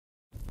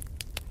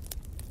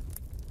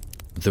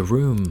The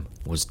room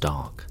was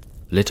dark,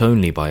 lit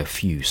only by a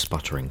few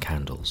sputtering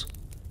candles.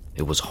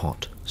 It was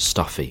hot,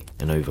 stuffy,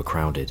 and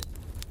overcrowded.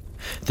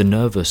 The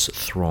nervous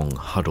throng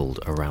huddled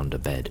around a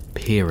bed,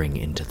 peering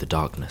into the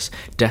darkness,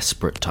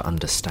 desperate to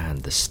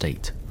understand the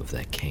state of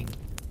their king.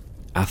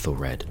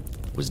 Æthelflæd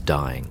was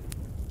dying.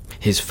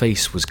 His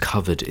face was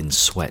covered in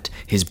sweat,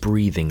 his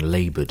breathing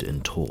laboured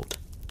and taut.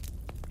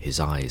 His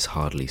eyes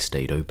hardly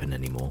stayed open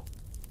anymore.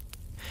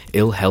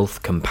 Ill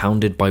health,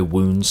 compounded by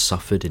wounds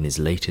suffered in his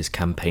latest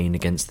campaign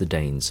against the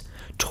Danes,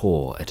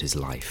 tore at his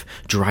life,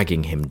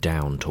 dragging him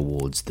down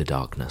towards the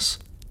darkness.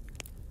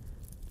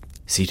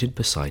 Seated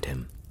beside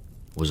him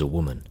was a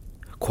woman,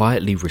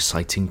 quietly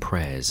reciting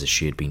prayers as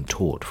she had been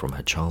taught from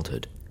her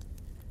childhood.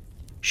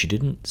 She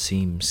didn't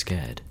seem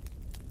scared.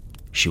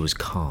 She was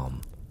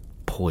calm,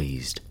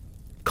 poised,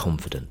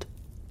 confident.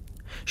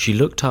 She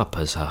looked up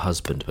as her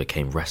husband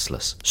became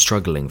restless,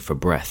 struggling for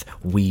breath,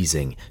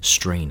 wheezing,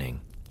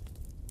 straining.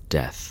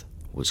 Death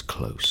was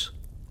close.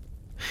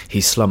 He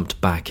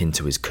slumped back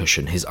into his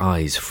cushion, his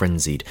eyes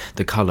frenzied,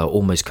 the colour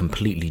almost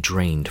completely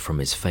drained from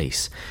his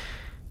face.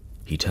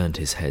 He turned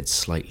his head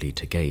slightly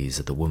to gaze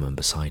at the woman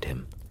beside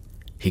him.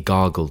 He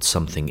gargled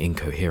something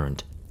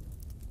incoherent.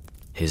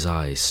 His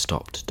eyes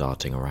stopped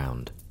darting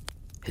around.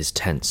 His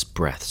tense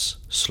breaths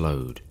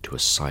slowed to a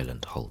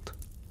silent halt.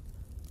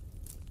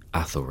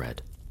 Æthelflæd,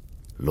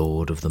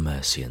 Lord of the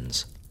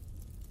Mercians,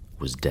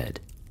 was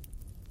dead.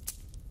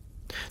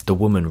 The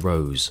woman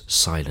rose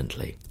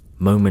silently,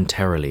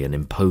 momentarily an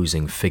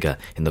imposing figure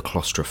in the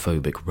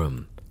claustrophobic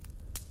room.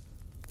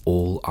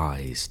 All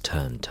eyes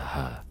turned to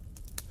her.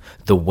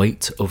 The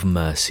weight of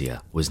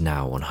Mercia was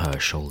now on her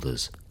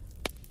shoulders.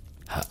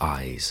 Her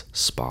eyes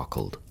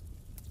sparkled.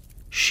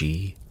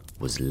 She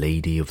was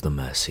Lady of the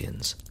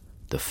Mercians,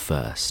 the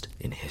first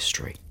in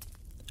history.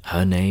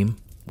 Her name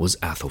was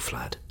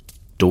Æthelflæd,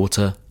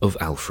 daughter of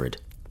Alfred,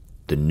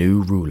 the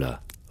new ruler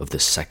of the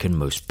second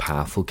most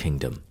powerful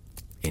kingdom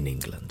in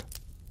England.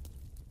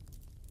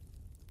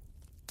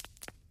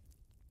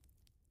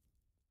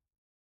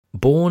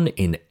 Born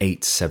in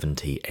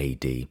 870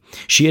 AD,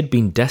 she had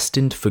been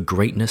destined for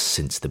greatness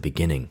since the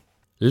beginning.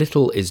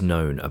 Little is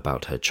known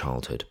about her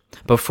childhood,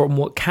 but from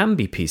what can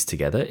be pieced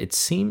together, it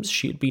seems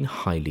she had been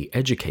highly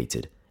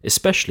educated,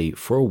 especially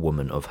for a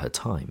woman of her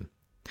time.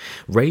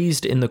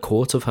 Raised in the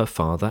court of her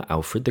father,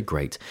 Alfred the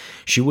Great,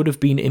 she would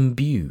have been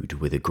imbued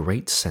with a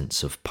great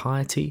sense of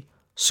piety,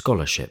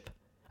 scholarship,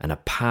 and a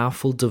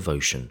powerful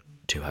devotion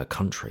to her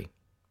country.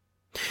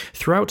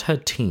 Throughout her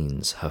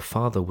teens, her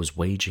father was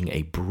waging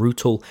a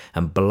brutal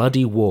and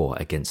bloody war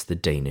against the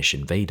Danish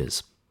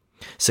invaders.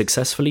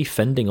 Successfully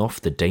fending off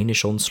the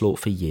Danish onslaught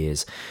for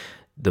years,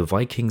 the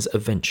Vikings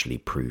eventually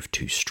proved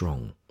too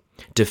strong,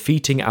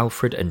 defeating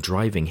Alfred and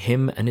driving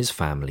him and his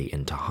family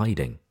into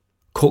hiding.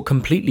 Caught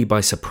completely by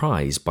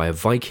surprise by a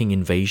Viking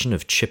invasion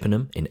of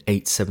Chippenham in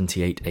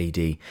 878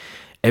 AD,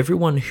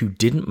 everyone who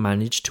didn't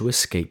manage to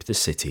escape the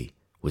city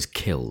was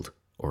killed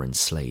or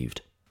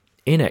enslaved.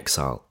 In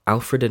exile,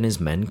 Alfred and his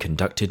men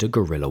conducted a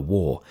guerrilla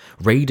war,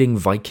 raiding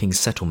Viking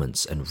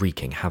settlements and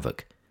wreaking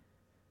havoc.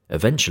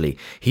 Eventually,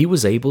 he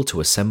was able to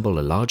assemble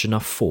a large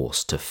enough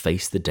force to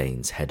face the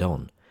Danes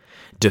head-on,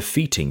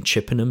 defeating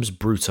Chippenham's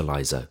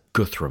brutalizer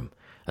Guthrum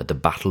at the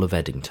Battle of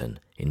Edington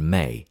in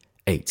May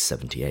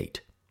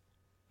 878.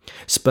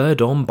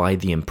 Spurred on by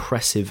the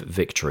impressive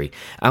victory,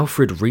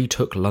 Alfred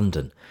retook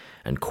London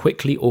and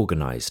quickly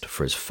organised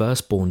for his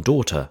firstborn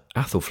daughter,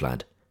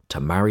 Æthelflæd, to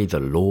marry the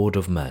Lord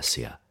of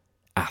Mercia,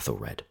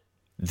 Æthelred.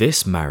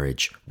 This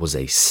marriage was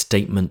a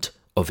statement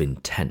of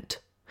intent.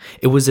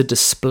 It was a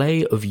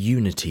display of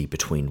unity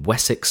between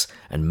Wessex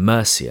and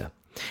Mercia,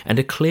 and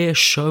a clear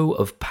show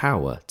of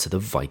power to the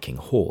Viking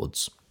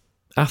hordes.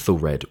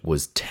 Æthelred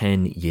was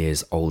 10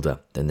 years older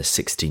than the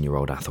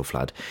 16-year-old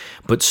Æthelflæd,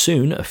 but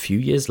soon, a few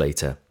years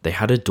later, they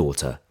had a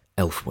daughter,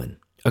 Ælfwine.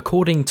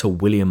 According to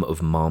William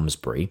of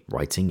Malmesbury,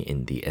 writing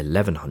in the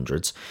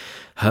 1100s,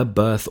 her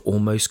birth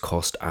almost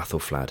cost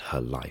Æthelflæd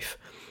her life,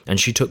 and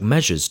she took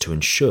measures to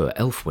ensure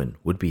Ælfwine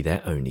would be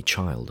their only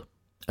child.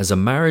 As a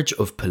marriage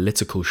of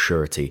political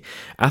surety,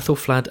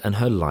 Æthelflæd and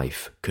her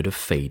life could have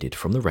faded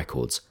from the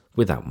records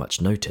without much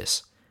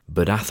notice.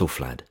 But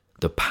Æthelflæd,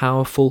 the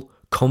powerful,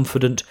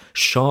 confident,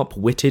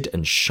 sharp-witted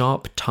and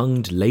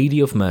sharp-tongued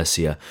Lady of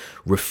Mercia,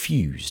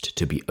 refused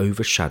to be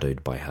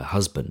overshadowed by her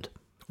husband.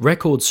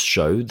 Records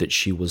show that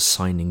she was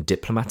signing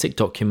diplomatic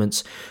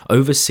documents,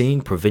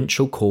 overseeing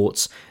provincial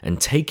courts, and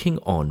taking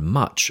on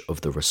much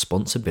of the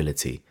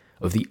responsibility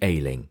of the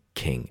ailing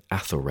King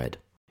Æthelred.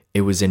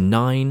 It was in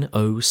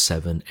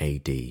 907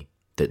 AD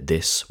that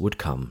this would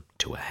come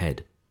to a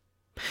head.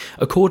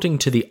 According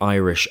to the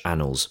Irish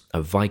annals,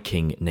 a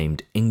Viking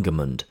named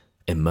Ingemund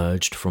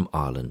emerged from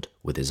Ireland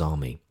with his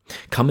army,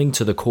 coming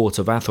to the court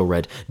of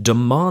Æthelred,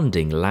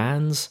 demanding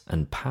lands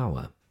and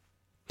power.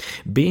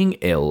 Being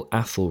ill,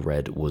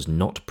 Æthelred was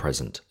not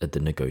present at the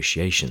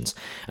negotiations,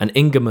 and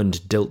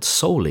Ingemund dealt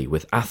solely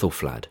with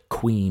Æthelflæd,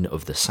 Queen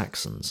of the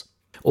Saxons.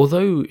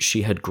 Although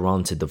she had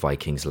granted the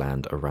Vikings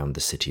land around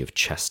the city of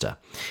Chester,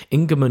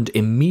 Ingemund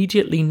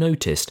immediately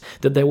noticed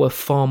that there were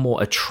far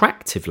more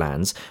attractive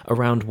lands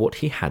around what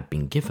he had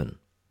been given.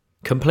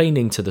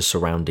 Complaining to the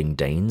surrounding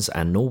Danes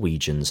and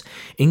Norwegians,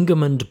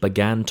 Ingemund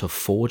began to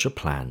forge a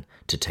plan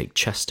to take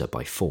Chester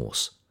by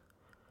force.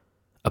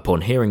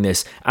 Upon hearing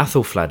this,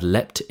 Æthelflæd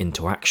leapt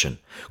into action,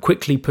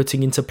 quickly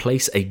putting into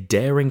place a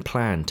daring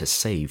plan to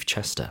save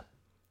Chester.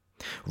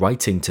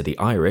 Writing to the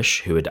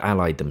Irish, who had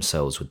allied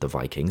themselves with the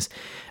Vikings,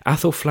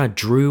 Æthelflæd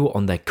drew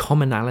on their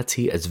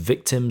commonality as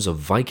victims of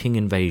Viking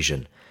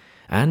invasion,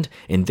 and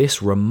in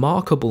this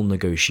remarkable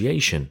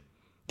negotiation,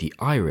 the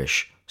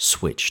Irish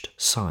switched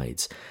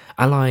sides,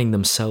 allying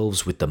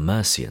themselves with the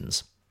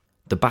Mercians.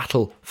 The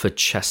battle for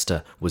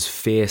Chester was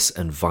fierce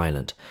and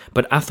violent,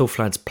 but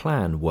Æthelflæd's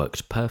plan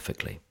worked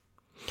perfectly.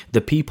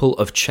 The people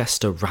of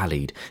Chester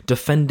rallied,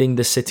 defending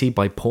the city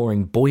by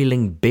pouring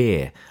boiling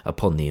beer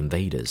upon the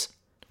invaders.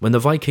 When the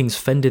Vikings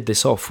fended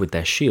this off with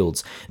their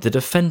shields, the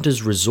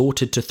defenders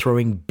resorted to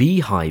throwing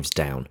beehives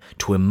down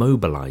to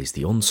immobilize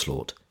the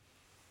onslaught.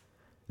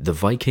 The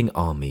Viking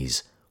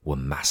armies were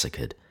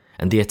massacred,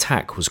 and the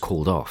attack was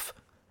called off.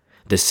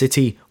 The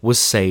city was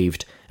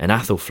saved, and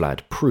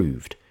Æthelflæd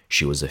proved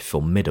she was a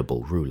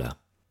formidable ruler.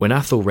 When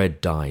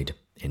Æthelred died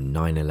in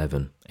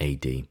 911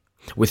 AD,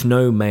 with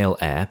no male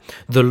heir,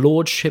 the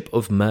lordship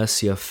of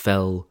Mercia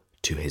fell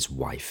to his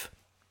wife.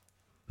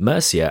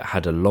 Mercia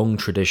had a long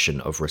tradition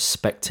of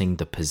respecting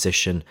the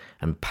position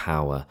and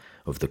power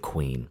of the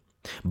queen,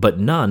 but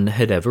none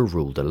had ever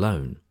ruled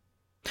alone.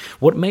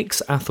 What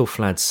makes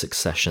Æthelflæd's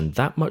succession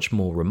that much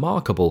more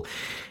remarkable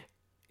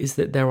is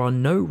that there are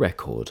no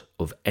record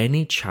of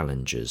any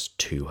challenges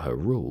to her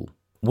rule.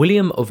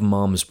 William of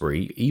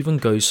Malmesbury even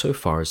goes so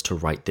far as to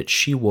write that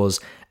she was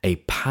a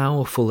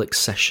powerful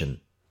accession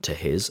to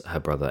her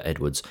brother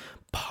Edward's,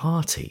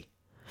 party,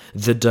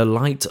 the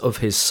delight of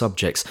his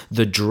subjects,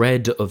 the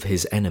dread of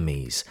his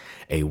enemies,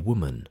 a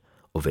woman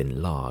of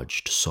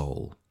enlarged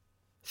soul.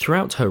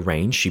 Throughout her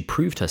reign, she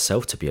proved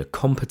herself to be a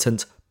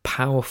competent,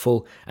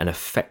 powerful, and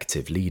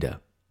effective leader.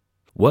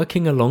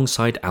 Working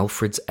alongside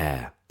Alfred's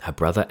heir, her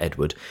brother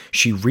Edward,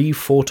 she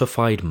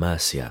refortified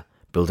Mercia,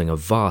 building a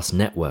vast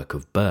network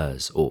of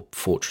burhs, or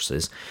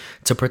fortresses,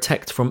 to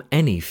protect from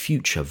any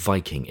future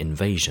Viking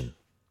invasion.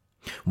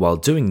 While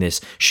doing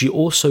this, she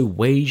also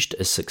waged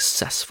a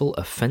successful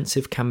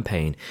offensive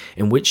campaign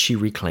in which she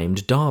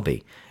reclaimed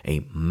Derby,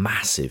 a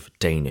massive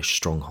Danish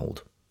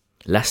stronghold,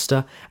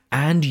 Leicester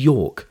and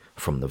York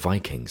from the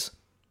Vikings.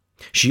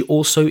 She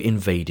also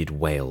invaded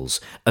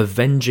Wales,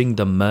 avenging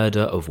the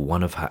murder of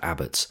one of her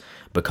abbots,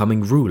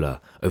 becoming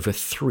ruler over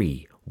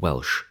 3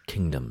 Welsh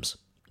kingdoms.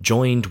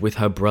 Joined with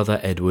her brother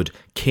Edward,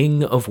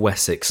 King of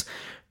Wessex,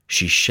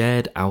 she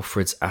shared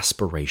Alfred's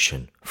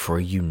aspiration for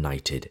a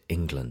united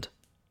England.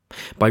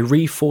 By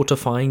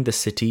refortifying the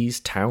cities,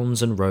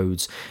 towns, and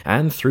roads,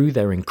 and through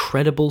their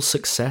incredible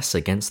success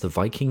against the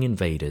Viking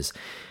invaders,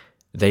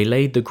 they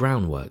laid the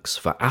groundworks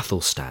for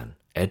Æthelstan,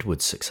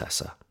 Edward's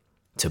successor,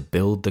 to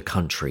build the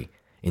country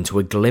into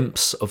a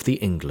glimpse of the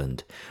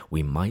England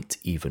we might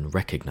even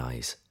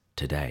recognize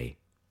today.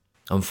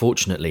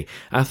 Unfortunately,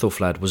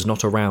 Æthelflæd was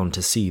not around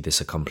to see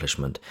this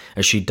accomplishment,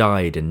 as she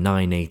died in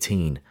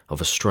 918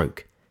 of a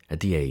stroke at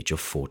the age of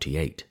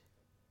 48.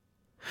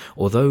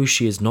 Although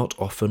she is not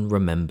often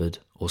remembered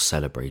or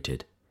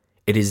celebrated,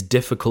 it is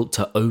difficult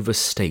to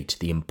overstate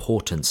the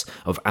importance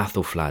of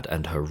Æthelflæd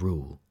and her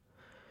rule.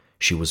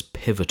 She was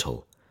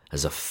pivotal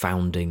as a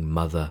founding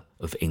mother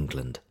of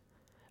England,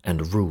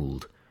 and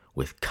ruled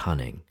with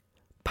cunning,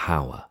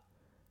 power,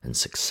 and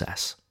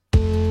success.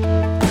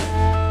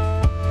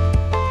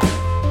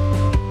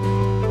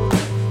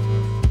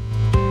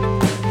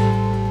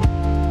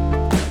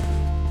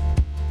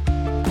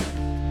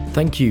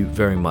 Thank you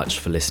very much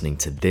for listening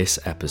to this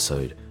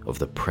episode of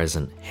the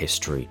Present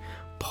History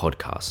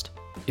podcast.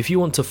 If you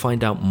want to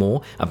find out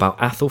more about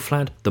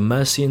Æthelflæd, the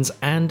Mercians,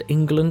 and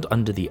England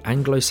under the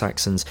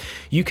Anglo-Saxons,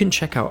 you can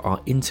check out our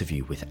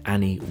interview with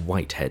Annie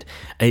Whitehead,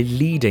 a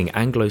leading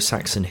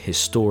Anglo-Saxon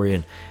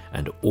historian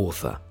and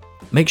author.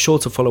 Make sure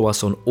to follow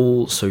us on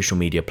all social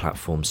media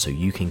platforms so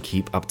you can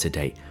keep up to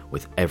date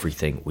with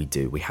everything we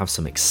do. We have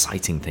some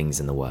exciting things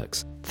in the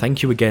works.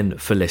 Thank you again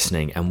for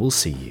listening, and we'll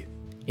see you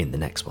in the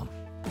next one.